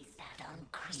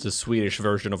 It's the Swedish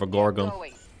version of a Gorgon.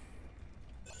 Going.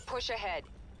 Push ahead.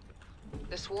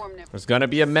 The swarm never. There's gonna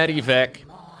be a medevac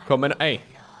coming. Hey,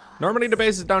 normally the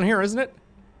base is down here, isn't it?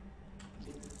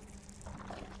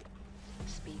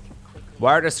 Speak quickly.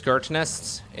 Why are the scourge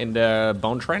nests in the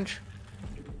bone trench?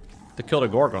 To kill the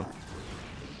Gorgon.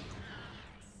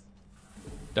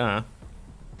 Duh.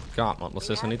 God,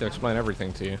 Montlasis, I need to explain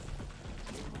everything to you.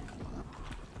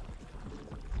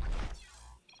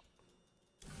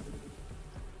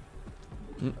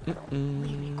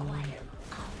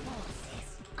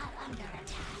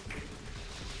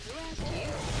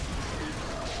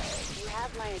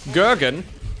 Gergen?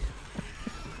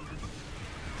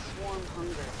 Swarm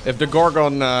hunger. If the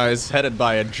Gorgon is headed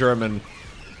by a German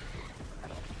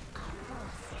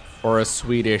or a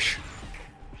Swedish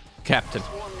captain.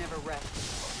 Swarm never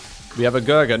rests. We have a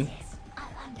Gergen.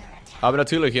 Aber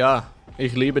natürlich, ja.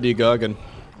 Ich liebe die Gergen.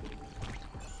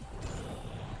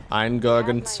 Ein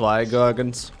Gergen, 2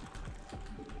 Gergens.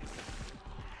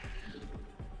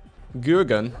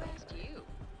 Gergen. Pew.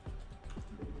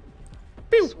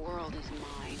 This world is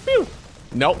mine. Pew.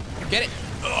 Nope. Get it.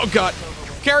 Oh god.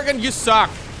 Kerrigan, you suck.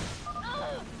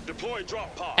 Deploy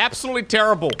drop pod. Absolutely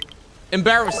terrible.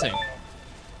 Embarrassing.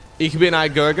 Ich bin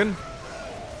ein Kerrigan.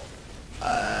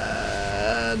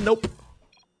 Nope.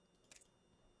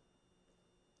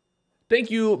 Thank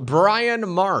you, Brian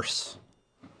Mars.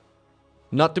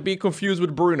 Not to be confused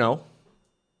with Bruno.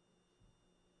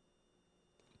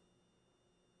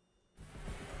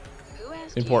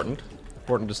 Important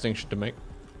distinction to make.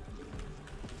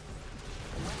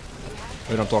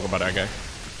 We don't talk about that guy.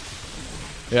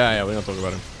 Yeah, we don't talk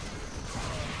about him.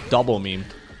 Double memed.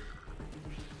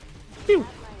 Pew.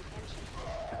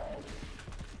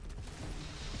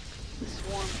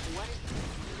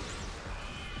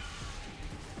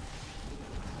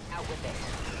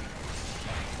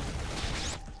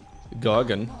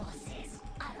 Kerrigan.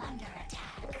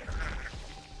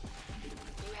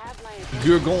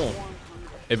 Kerrigan.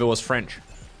 If it was French.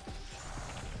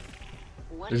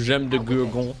 J'aime de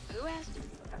Kerrigan.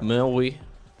 Mais oui.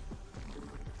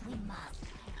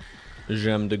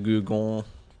 J'aime de Kerrigan.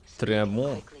 Très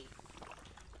bon.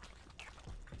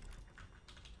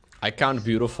 I count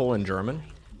beautiful in German.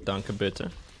 Danke bitte.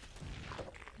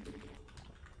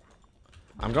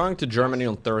 I'm going to Germany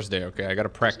on Thursday, okay? I gotta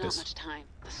practice. Not much time.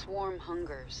 The swarm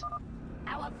hungers.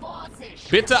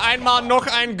 Bitte einmal noch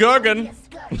ein Kerrigan.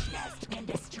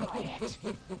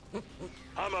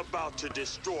 I'm about to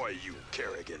destroy you,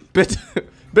 Kerrigan.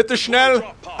 Bitte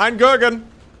schnell ein Kerrigan.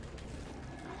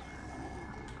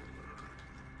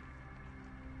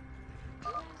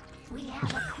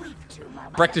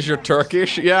 Practice your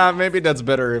Turkish. Yeah, maybe that's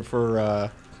better for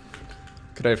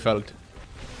Krefeld.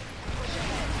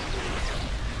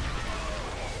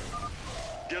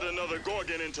 Get another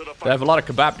Gorgon into the fight. They have a lot of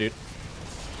kebab, dude.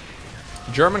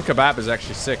 German kebab is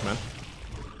actually sick, man.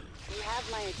 You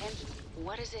have my attention.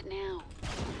 What is it now?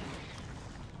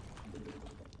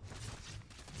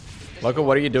 Lowko,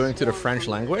 what are you doing to the French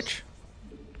language?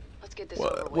 Let's get this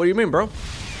over with. What do you mean, bro?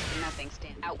 Nothing.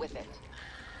 Stand out with it.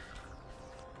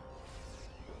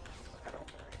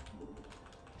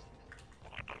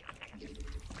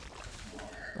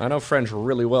 I know French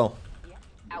really well.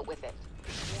 Out with it.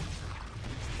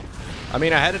 I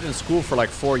mean, I had it in school for like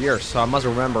 4 years, so I must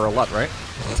remember a lot, right?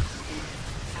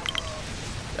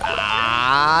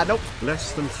 Ah, nope.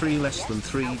 Less than three,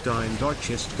 dein Deutsch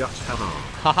ist gut, haha.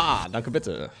 Haha, danke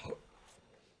bitte.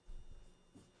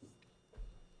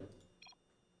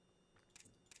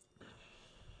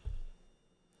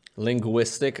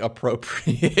 Linguistic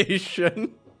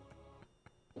appropriation.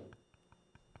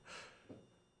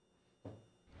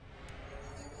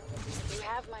 You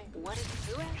have my. What is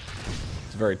who has?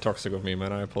 It's very toxic of me,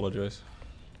 man. I apologize.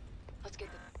 Let's get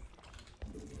the.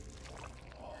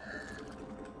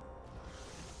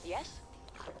 Yes?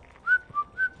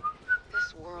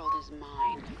 This world is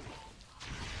mine.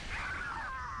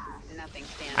 Nothing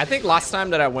stands. I think last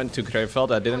time that I went to Krefeld,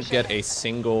 I didn't get a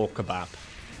single kebab.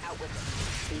 Out with it.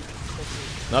 Speak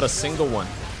quickly. Not a single one.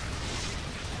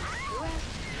 Who has?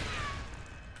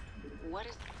 What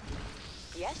is?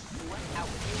 Yes? What? Out.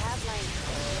 You have my.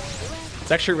 Who has?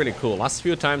 It's actually really cool. Last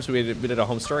few times we did a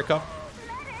home story cup.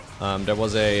 There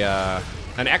was an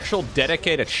actual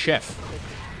dedicated chef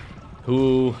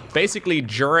who basically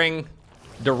during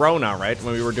the Rona, right,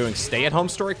 when we were doing stay-at-home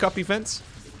story cup events,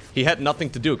 he had nothing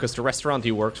to do because the restaurant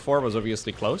he worked for was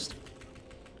obviously closed,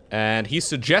 and he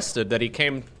suggested that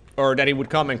he would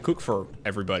come and cook for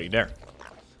everybody there.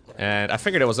 And I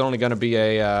figured it was only going to be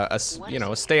a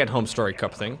stay-at-home story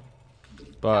cup thing.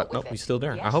 But nope, he's still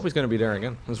there. I hope he's going to be there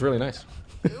again. It was really nice.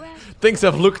 Things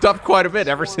have looked up quite a bit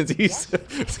ever since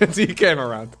he came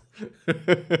around.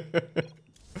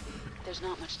 There's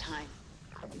not much time.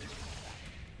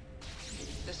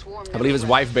 The swarm. I believe his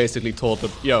wife basically told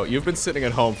him, "Yo, you've been sitting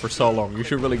at home for so long. You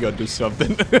should really go do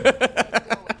something." Can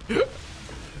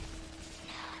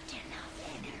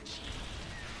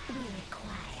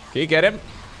you get him,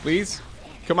 please?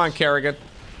 Come on, Kerrigan.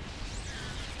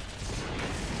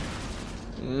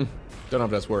 Don't know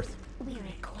if that's worth. We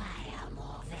require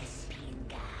more Vespine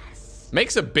gas.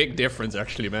 Makes a big difference,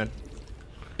 actually, man.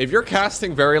 If you're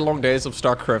casting very long days of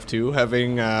StarCraft 2,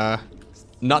 having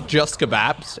not just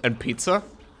kebabs and pizza,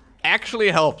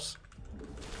 actually helps.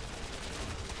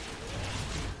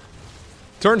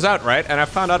 Turns out, right, and I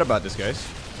found out about this, guys.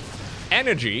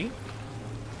 Energy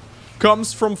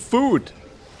comes from food.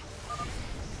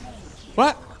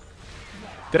 What?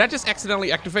 Did I just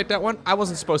accidentally activate that one? I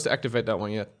wasn't supposed to activate that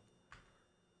one yet.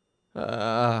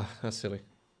 That's silly.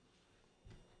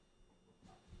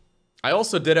 I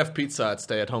also did have pizza at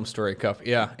Stay at Home Story Cup.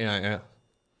 Yeah.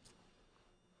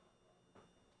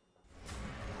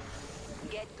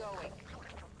 Get going.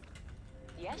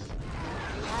 Yes?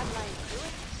 You have my do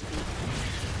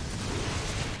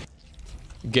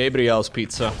it? Gabriel's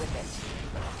pizza. With it.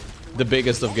 The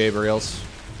biggest of Gabriels.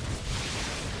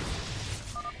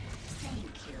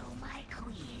 Thank you, my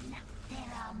queen.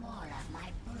 There are more of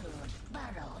my brood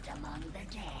burrowed among the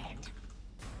dead.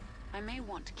 I may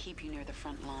want to keep you near the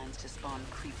front lines to spawn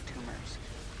creep tumors.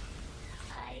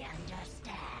 I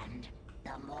understand.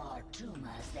 The more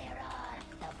tumors there are,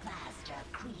 the faster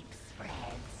creep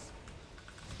spreads.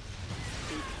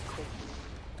 Speak quickly.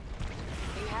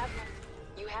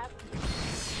 You have...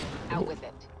 Out with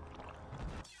it.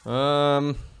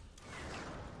 Where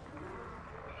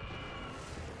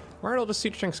are all the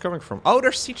siege tanks coming from? Oh,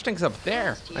 there's siege tanks up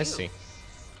there. I see.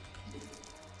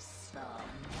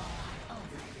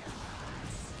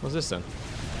 What's this then?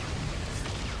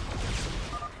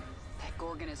 That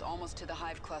Gorgon is almost to the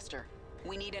hive cluster.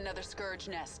 We need another scourge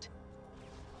nest.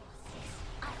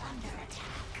 I'm under attack.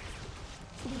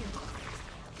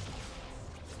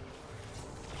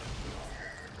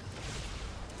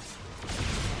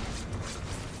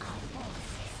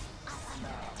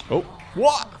 Oh,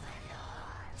 what?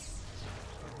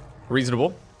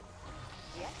 Reasonable.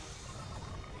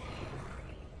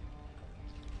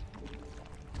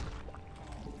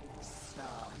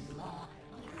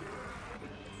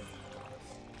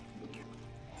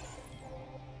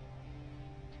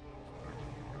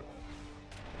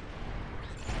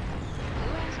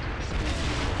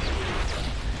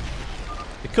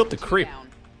 They killed the creep.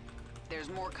 There's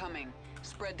more coming.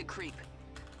 Spread the creep.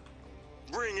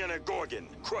 Bring in a Gorgon.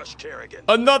 Crush Kerrigan.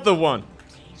 Another one.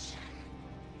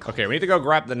 Okay, we need to go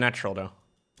grab the natural though.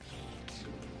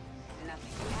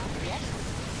 Nothing yet.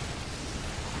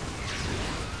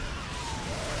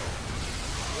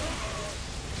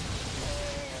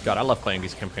 God, I love playing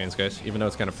these campaigns, guys, even though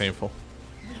it's kind of painful.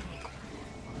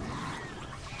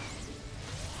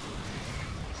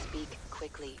 Speak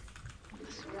quickly.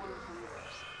 The swarm hungers.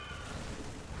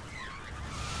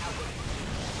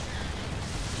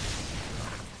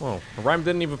 Whoa, Rhyme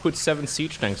didn't even put 7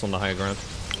 siege tanks on the high ground.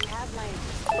 You have my...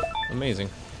 Amazing.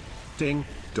 Ding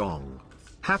dong.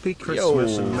 Happy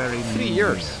Christmas and Merry New 3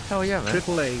 Year. years. Hell yeah, man.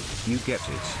 Triple A, you get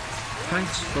it.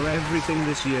 Thanks for everything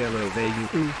this year, oh there you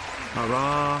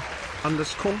hurrah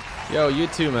underscore. Yo, you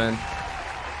too, man.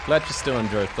 Glad you still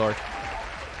enjoy Thor.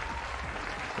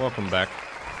 Welcome back.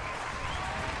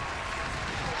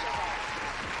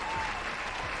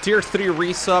 Tier 3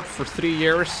 resub for 3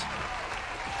 years.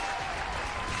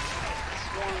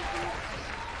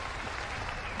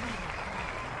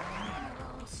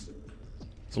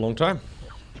 It's a long time.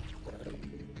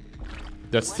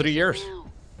 That's 3 years.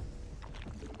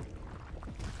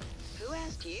 Who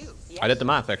asked you? I did the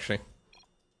math, actually.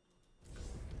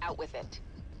 Out with it.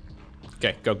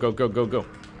 Okay, go, go, go, go, go.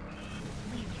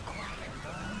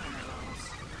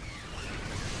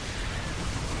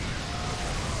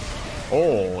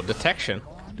 Oh, detection.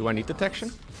 Do I need detection?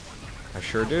 I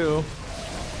sure do.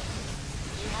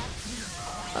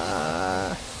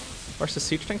 Where's the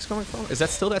siege tanks coming from? Is that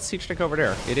still that siege tank over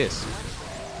there? It is.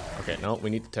 Okay, no,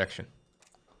 we need detection.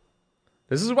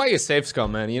 This is why you save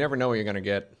scum, man. You never know what you're gonna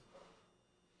get.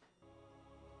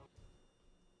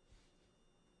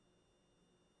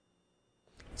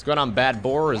 What's going on, bad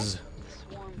boars?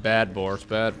 Bad boars,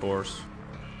 bad boars.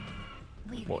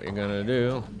 What you gonna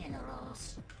do?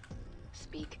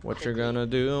 Speak. What you gonna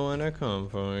do when I come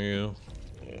for you?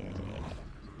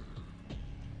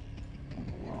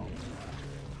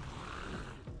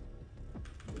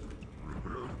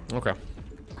 Okay.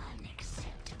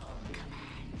 Unacceptable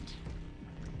command.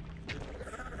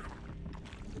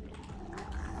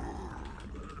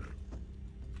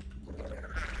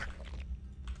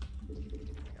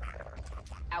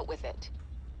 Out with it.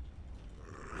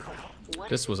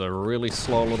 This was a really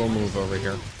slow little move over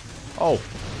here. Oh,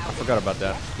 I forgot about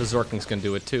that. The Zorklings can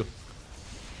do it too.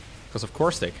 Because of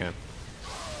course they can.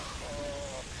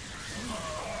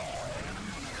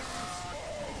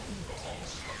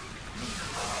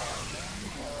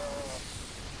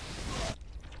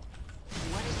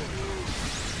 What is it now?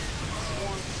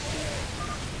 Swarm spirit.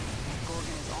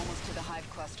 Gorgon is almost to the hive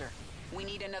cluster. We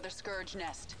need another scourge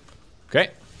nest.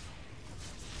 Okay.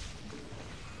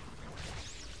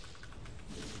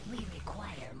 We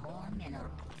require more minerals.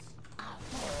 I'm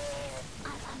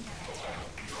under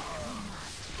attack.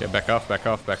 Okay, back off, back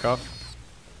off, back off.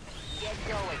 Get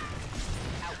going.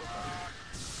 Out with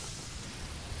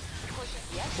it. Push it.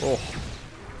 Yes. Oh.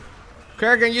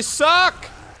 Kerrigan, you suck!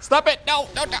 Stop it! No,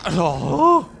 no, no.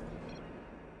 Oh.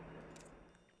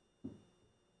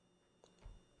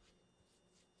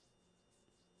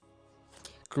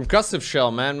 Concussive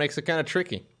shell, man, makes it kind of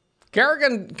tricky.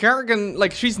 Kerrigan,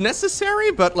 like, she's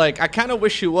necessary, but, like, I kind of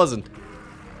wish she wasn't.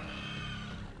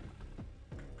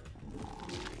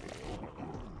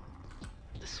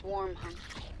 The swarm Swarm hunt.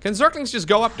 Can Zerglings just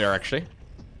go up there, actually?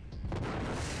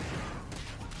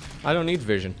 I don't need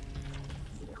vision.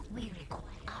 We require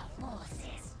our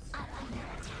forces are under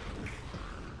attack.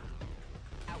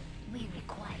 We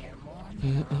require more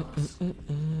minerals.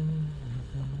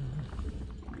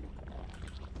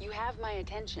 You have my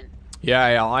attention.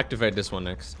 Yeah, I'll activate this one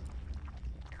next.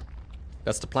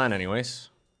 That's the plan anyways.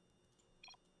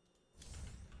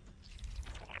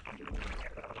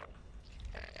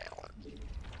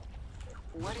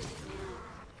 What is it now?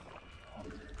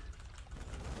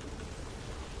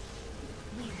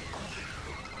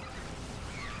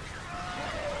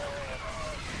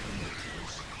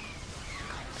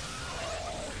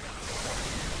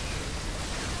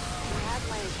 You have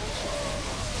my attention.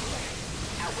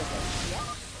 Out with it.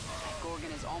 Yes?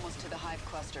 Gorgon is almost to the hive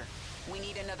cluster. We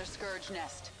need another scourge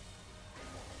nest.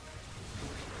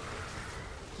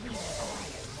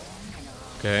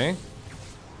 Okay.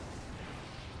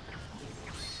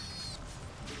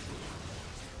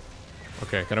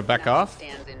 Okay, gonna back Nothing off.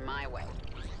 Stands in my way.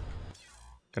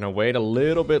 Gonna wait a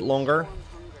little bit longer. Swarm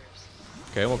hungers.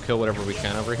 Okay, we'll kill whatever we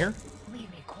can over here. We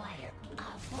require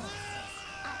our forces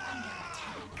are under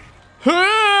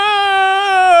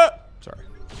attack. Sorry.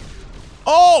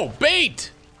 Oh,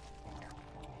 bait!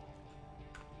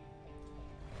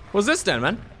 What's this then,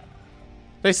 man?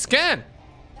 They scan.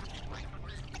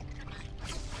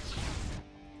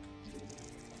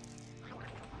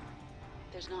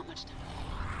 There's not much time.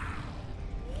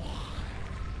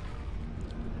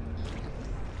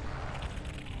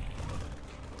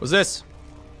 What's this?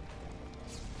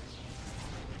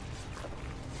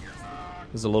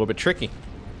 This is a little bit tricky.